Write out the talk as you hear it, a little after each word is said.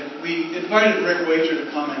we invited Rick Waiter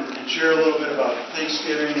to come and share a little bit about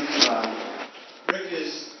Thanksgiving. Rick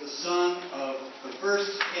is the son of the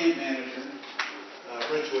first camp manager,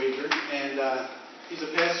 Rich Waiter, and he's a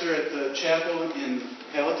pastor at the chapel in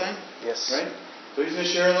Palatine. Yes. Right? So he's going to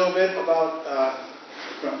share a little bit about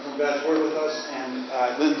from God's Word with us and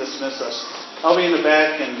then dismiss us. I'll be in the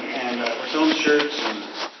back and we're selling shirts, and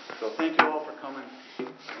so thank you all for coming.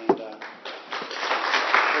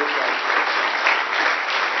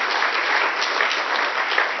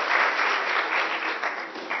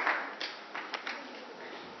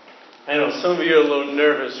 And I know some of you are a little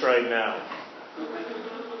nervous right now.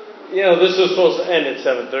 You know, this was supposed to end at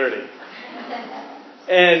 7:30.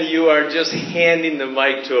 And you are just handing the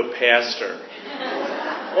mic to a pastor.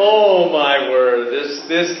 Oh my word,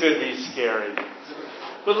 this could be scary.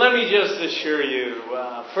 But let me just assure you,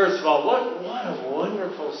 first of all, what a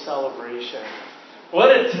wonderful celebration.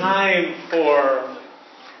 What a time for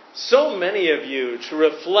so many of you to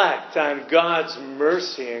reflect on God's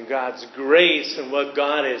mercy and God's grace and what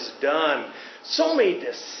God has done. So many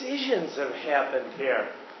decisions have happened here.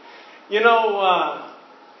 You know,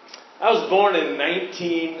 I was born in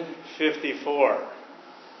 1954.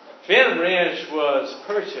 Phantom Ranch was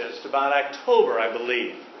purchased about October, I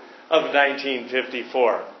believe, of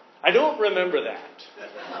 1954. I don't remember that.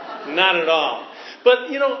 Not at all.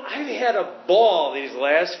 But, you know, I've had a ball these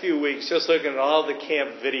last few weeks just looking at all the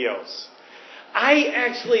camp videos. I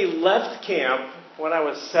actually left camp when I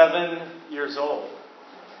was 7 years old.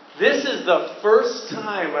 This is the first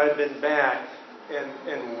time I've been back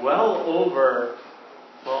in well over,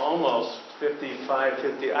 well, almost 55,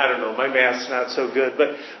 50, I don't know, my math's not so good,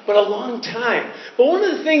 but a long time. But one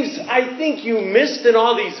of the things I think you missed in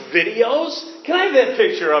all these videos, can I have that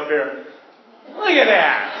picture up here? Look at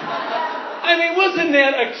that. I mean, wasn't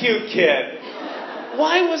that a cute kid?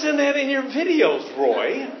 Why wasn't that in your videos,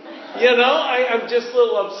 Roy? You know, I'm just a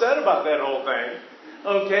little upset about that whole thing.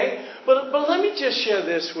 Okay? But let me just share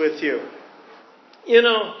this with you. You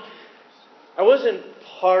know, I wasn't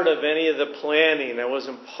part of any of the planning. I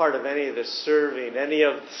wasn't part of any of the serving,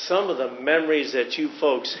 some of the memories that you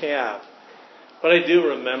folks have. But I do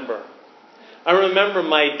remember. I remember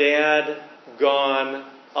my dad gone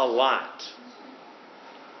a lot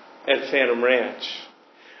at Phantom Ranch.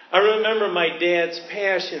 I remember my dad's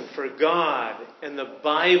passion for God and the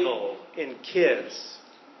Bible and kids.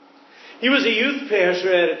 He was a youth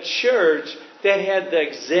pastor at a church that had the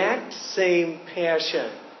exact same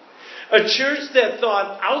passion. A church that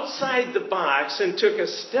thought outside the box and took a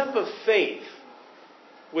step of faith,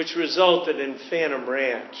 which resulted in Phantom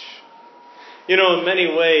Ranch. You know, in many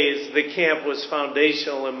ways, the camp was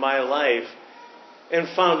foundational in my life and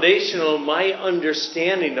foundational in my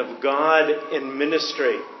understanding of God and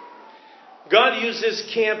ministry. God used this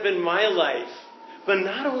camp in my life, but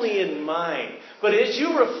not only in mine, but as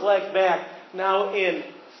you reflect back now in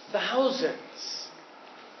thousands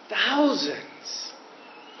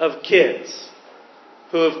of kids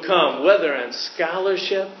who have come, whether on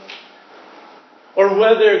scholarship or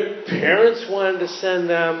whether parents wanted to send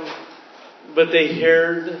them, but they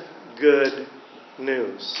heard good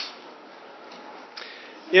news.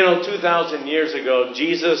 You know, 2,000 years ago,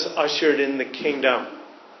 Jesus ushered in the kingdom.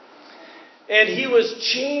 And he was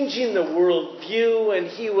changing the worldview, and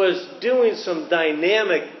he was doing some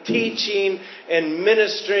dynamic teaching and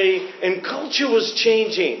ministry, and culture was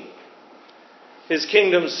changing. His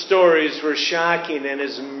kingdom stories were shocking, and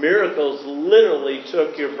his miracles literally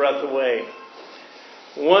took your breath away.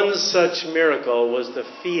 One such miracle was the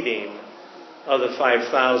feeding of the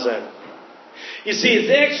 5,000. You see, it's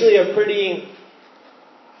actually a pretty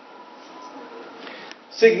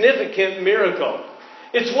significant miracle.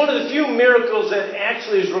 It's one of the few miracles that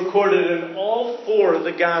actually is recorded in all four of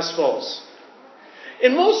the Gospels.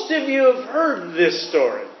 And most of you have heard this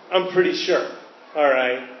story, I'm pretty sure. All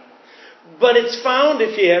right. But it's found,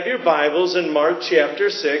 if you have your Bibles, in Mark chapter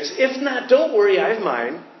 6. If not, don't worry, I have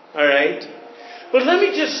mine. All right? But let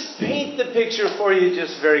me just paint the picture for you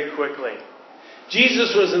just very quickly.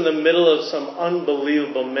 Jesus was in the middle of some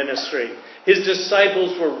unbelievable ministry. His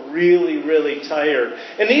disciples were really, really tired.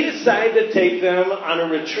 And he decided to take them on a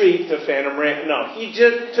retreat to Phantom Ranch. No, he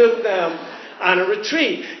just took them on a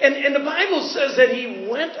retreat. And the Bible says that he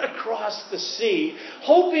went across the sea,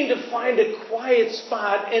 hoping to find a quiet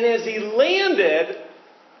spot. And as he landed,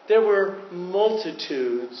 there were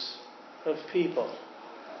multitudes of people.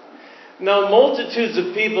 Now, multitudes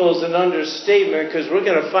of people is an understatement, because we're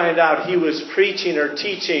going to find out he was preaching or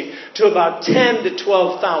teaching to about 10 to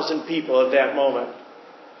 12,000 people at that moment.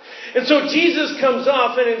 And so Jesus comes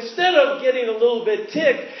off, and instead of getting a little bit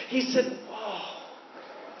ticked, he said, "Whoa,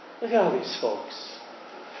 look at all these folks.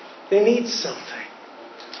 They need something.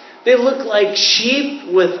 They look like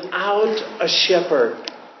sheep without a shepherd.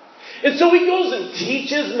 And so he goes and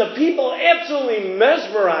teaches, and the people absolutely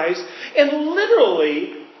mesmerized, and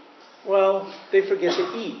literally, well, they forget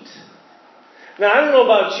to eat. Now, I don't know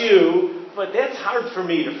about you, but that's hard for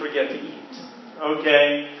me to forget to eat.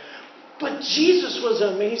 Okay? But Jesus was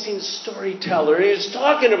an amazing storyteller. He was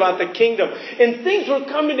talking about the kingdom, and things were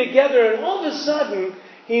coming together, and all of a sudden,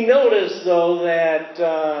 he noticed, though, that,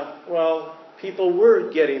 people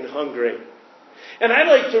were getting hungry. And I'd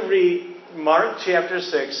like to read Mark chapter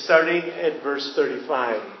 6, starting at verse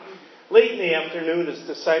 35. Late in the afternoon, his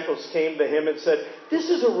disciples came to him and said,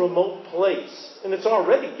 "This is a remote place, and it's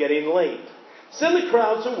already getting late. Send the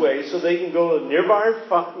crowds away so they can go to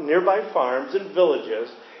nearby farms and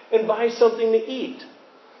villages and buy something to eat."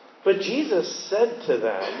 But Jesus said to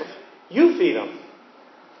them, "You feed them."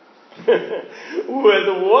 "With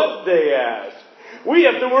what?" they asked. "We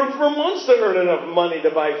have to work for months to earn enough money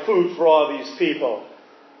to buy food for all these people."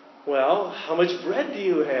 "Well, how much bread do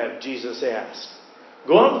you have?" Jesus asked.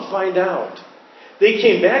 "Go out and find out." They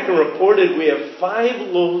came back and reported, "We have 5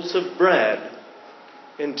 loaves of bread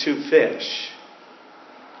and 2 fish.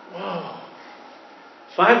 Whoa.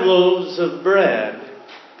 5 loaves of bread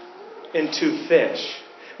and 2 fish.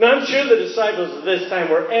 Now, I'm sure the disciples at this time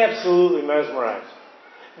were absolutely mesmerized.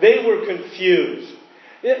 They were confused.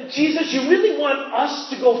 "Jesus, you really want us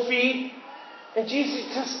to go feed?" And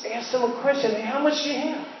Jesus just asked them a question. "Hey, how much do you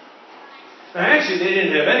have?" Now, actually, they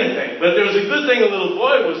didn't have anything. But there was a good thing a little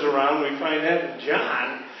boy was around. We find that in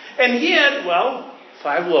John. And he had,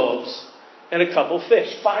 5 loaves and a couple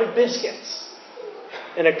fish. 5 biscuits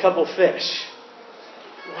and a couple fish.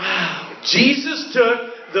 Wow. Jesus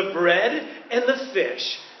took the bread and the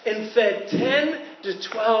fish and fed 10 to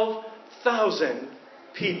 12,000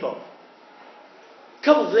 people. A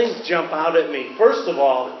couple things jump out at me. First of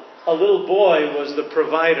all, a little boy was the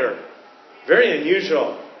provider. Very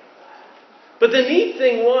unusual. But the neat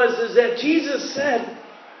thing is that Jesus said,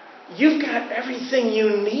 "You've got everything you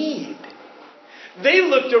need." They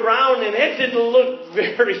looked around and it didn't look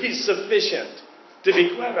very sufficient, to be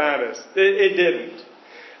quite honest. It didn't.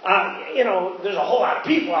 There's a whole lot of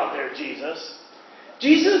people out there, Jesus.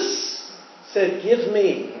 Jesus said, "Give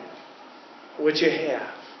me what you have."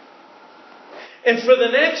 And for the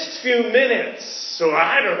next few minutes, or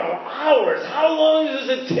I don't know, hours, how long does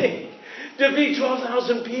it take to feed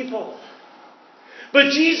 12,000 people?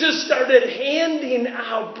 But Jesus started handing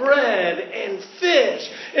out bread and fish.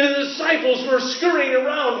 And the disciples were scurrying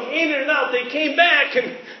around, handing it out. They came back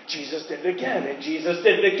and Jesus did it again. And Jesus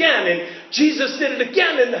did it again. And Jesus did it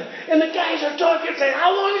again. And the guys are talking saying,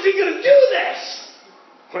 "How long is he going to do this?"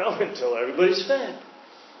 Well, until everybody's fed.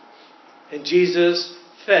 And Jesus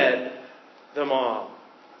fed them all.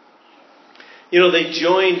 They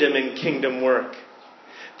joined him in kingdom work.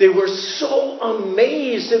 They were so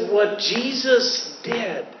amazed at what Jesus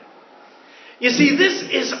did. You see, this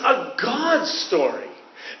is a God story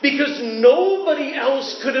because nobody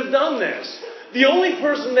else could have done this. The only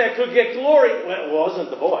person that could get glory wasn't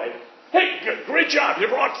the boy. "Hey, great job. You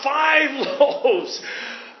brought 5 loaves.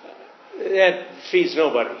 That feeds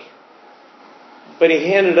nobody. But he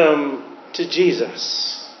handed them to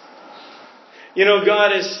Jesus.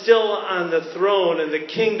 God is still on the throne and the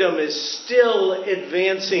kingdom is still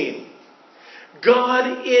advancing.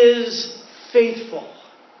 God is faithful.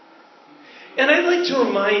 And I'd like to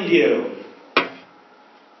remind you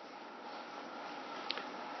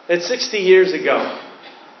that 60 years ago,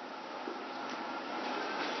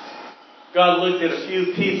 God looked at a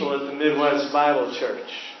few people at the Midwest Bible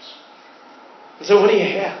Church and said, "What do you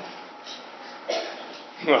have?"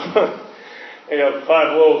 "I have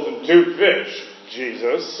 5 loaves and 2 fish,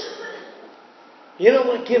 Jesus." "You know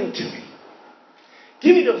what? Give them to me.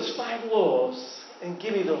 Give me those 5 loaves and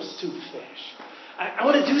give me those 2 fish. I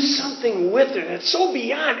want to do something with it. It's so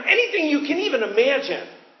beyond anything you can even imagine.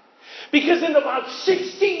 Because in about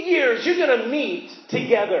 60 years, you're going to meet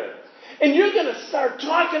together. And you're going to start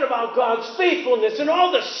talking about God's faithfulness and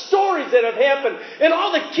all the stories that have happened and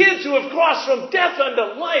all the kids who have crossed from death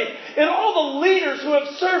unto life and all the leaders who have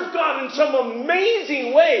served God in some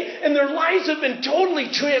amazing way and their lives have been totally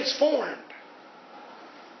transformed.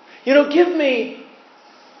 Give me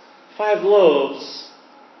 5 loaves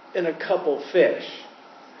and a couple fish.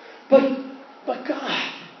 But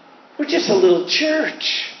God, we're just a little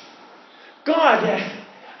church. God,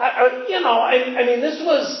 this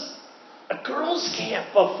was a girls' camp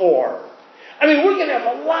before. We're going to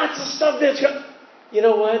have lots of stuff that's going. You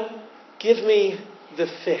know what? Give me the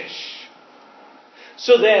fish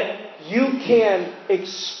so that you can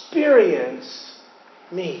experience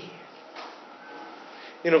me.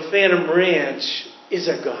 Phantom Ranch is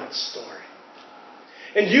a God story.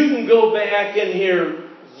 And you can go back and hear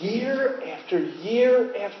year after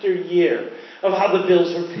year after year of how the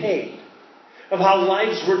bills were paid, of how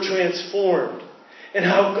lives were transformed, and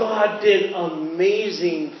how God did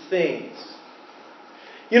amazing things.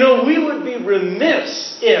 We would be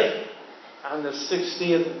remiss if, on the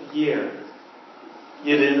 60th year,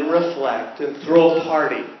 you didn't reflect and throw a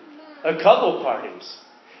party, a couple parties,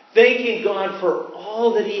 thanking God for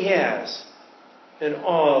all that He has and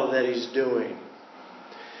all that He's doing.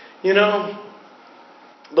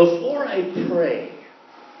 Before I pray,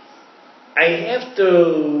 I have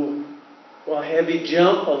to, have you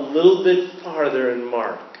jump a little bit farther in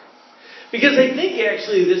Mark. Because I think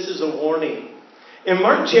actually this is a warning. In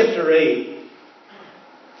Mark chapter 8,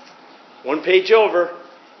 one page over,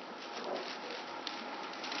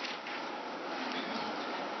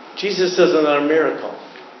 Jesus does another miracle.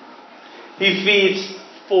 He feeds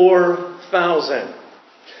 4,000.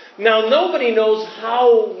 Now, nobody knows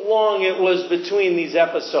how long it was between these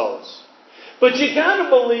episodes. But you got to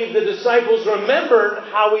believe the disciples remembered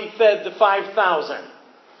how He fed the 5,000.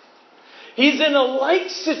 He's in a like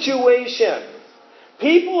situation.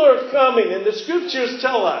 People are coming, and the scriptures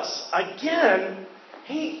tell us, again,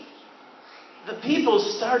 the people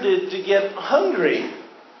started to get hungry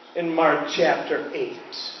in Mark chapter 8.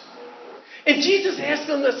 And Jesus asked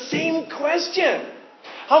them the same question.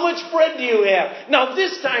 How much bread do you have? Now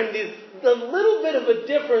this time, the little bit of a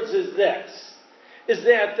difference is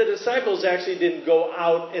that the disciples actually didn't go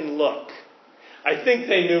out and look. I think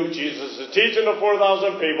they knew Jesus is teaching the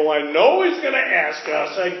 4,000 people. I know He's going to ask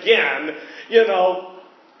us again,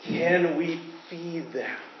 can we feed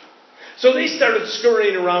them? So they started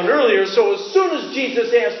scurrying around earlier. So as soon as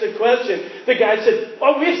Jesus asked the question, the guy said,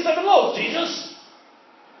 we have 7 loaves, Jesus.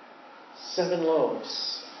 7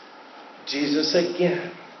 loaves. Jesus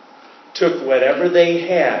again took whatever they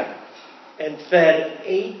had and fed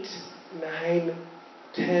 8, 9,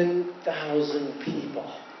 10,000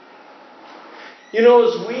 people.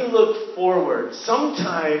 As we look forward,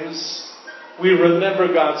 sometimes we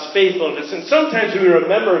remember God's faithfulness, and sometimes we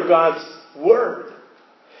remember God's word.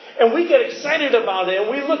 And we get excited about it, and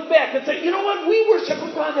we look back and say, we worship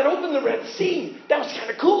a God that opened the Red Sea. That was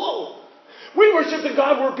kind of cool. We worship the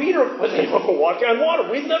God where Peter was able to walk on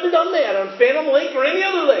water. We've never done that on Phantom Lake or any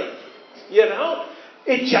other lake.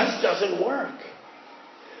 It just doesn't work.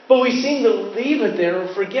 But we seem to leave it there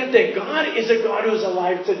and forget that God is a God who's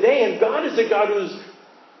alive today, and God is a God who's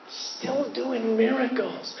still doing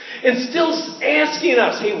miracles and still asking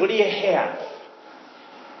us, hey, what do you have?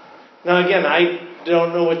 Now again, I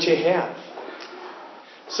don't know what you have.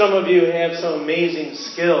 Some of you have some amazing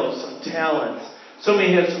skills, some talents. Some of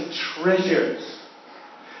you have some treasures.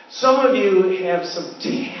 Some of you have some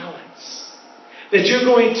talents that you're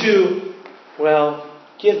going to,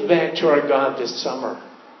 give back to our God this summer.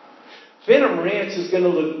 Phantom Ranch is going to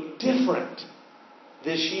look different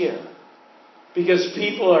this year because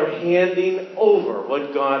people are handing over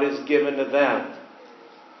what God has given to them.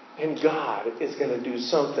 And God is going to do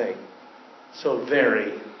something so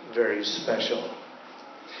very, very special.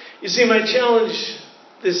 You see, my challenge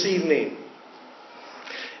this evening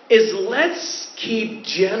is let's keep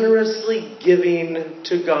generously giving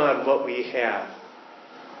to God what we have.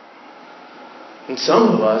 And some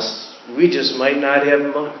of us, we just might not have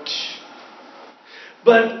much.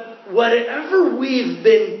 But whatever we've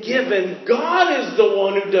been given, God is the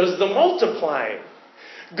one who does the multiplying.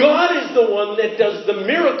 God is the one that does the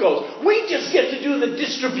miracles. We just get to do the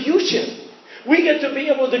distribution. We get to be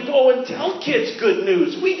able to go and tell kids good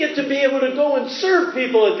news. We get to be able to go and serve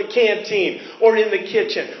people at the canteen or in the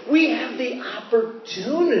kitchen. We have the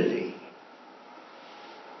opportunity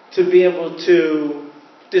to be able to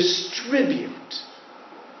distribute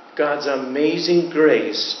God's amazing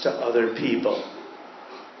grace to other people.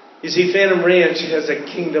 You see, Phantom Ranch has a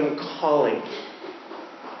kingdom calling,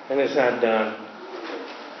 and it's not done.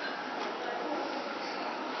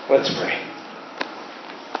 Let's pray.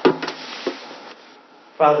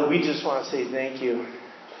 Father, we just want to say thank you.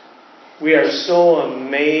 We are so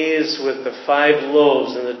amazed with the 5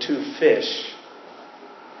 loaves and the 2 fish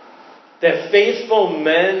that faithful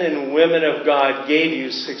men and women of God gave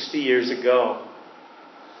you 60 years ago.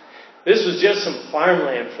 This was just some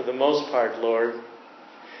farmland for the most part, Lord.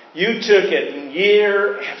 You took it, and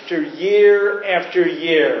year after year after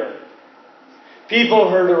year, people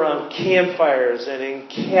heard around campfires and in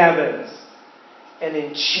cabins and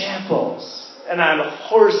in chapels and on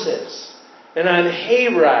horses and on hay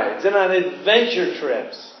rides and on adventure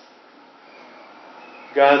trips.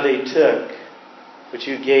 God, they took what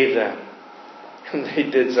you gave them, and they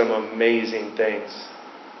did some amazing things.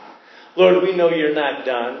 Lord, we know you're not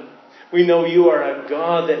done. We know you are a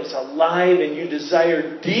God that is alive and you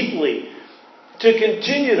desire deeply to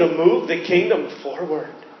continue to move the kingdom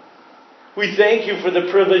forward. We thank you for the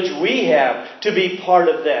privilege we have to be part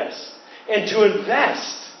of this and to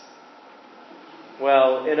invest,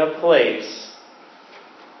 in a place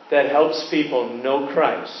that helps people know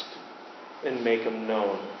Christ and make Him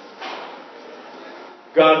known.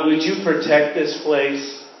 God, would you protect this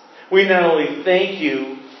place? We not only thank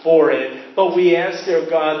you for it, but we ask, dear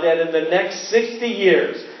God, that in the next 60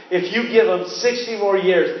 years, if you give them 60 more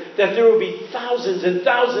years, that there will be thousands and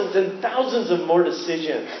thousands and thousands of more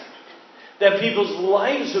decisions. That people's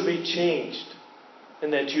lives will be changed.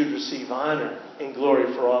 And that you'd receive honor and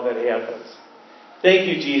glory for all that happens. Thank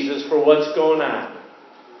you, Jesus, for what's going on.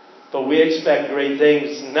 But we expect great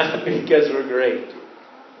things, not because we're great,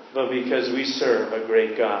 but because we serve a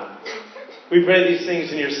great God. We pray these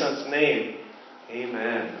things in your Son's name.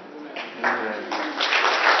 Amen. Amen.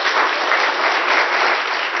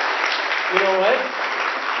 You know what?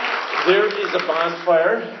 There is a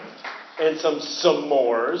bonfire and some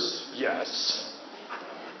s'mores. Yes.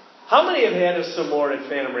 How many have had a s'more at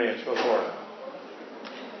Phantom Ranch before?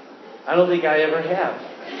 I don't think I ever have.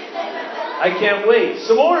 I can't wait.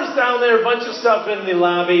 S'mores down there, a bunch of stuff in the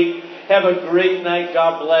lobby. Have a great night.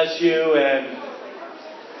 God bless you. And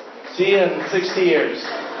see you in 60 years.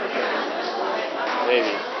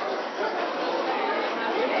 Maybe.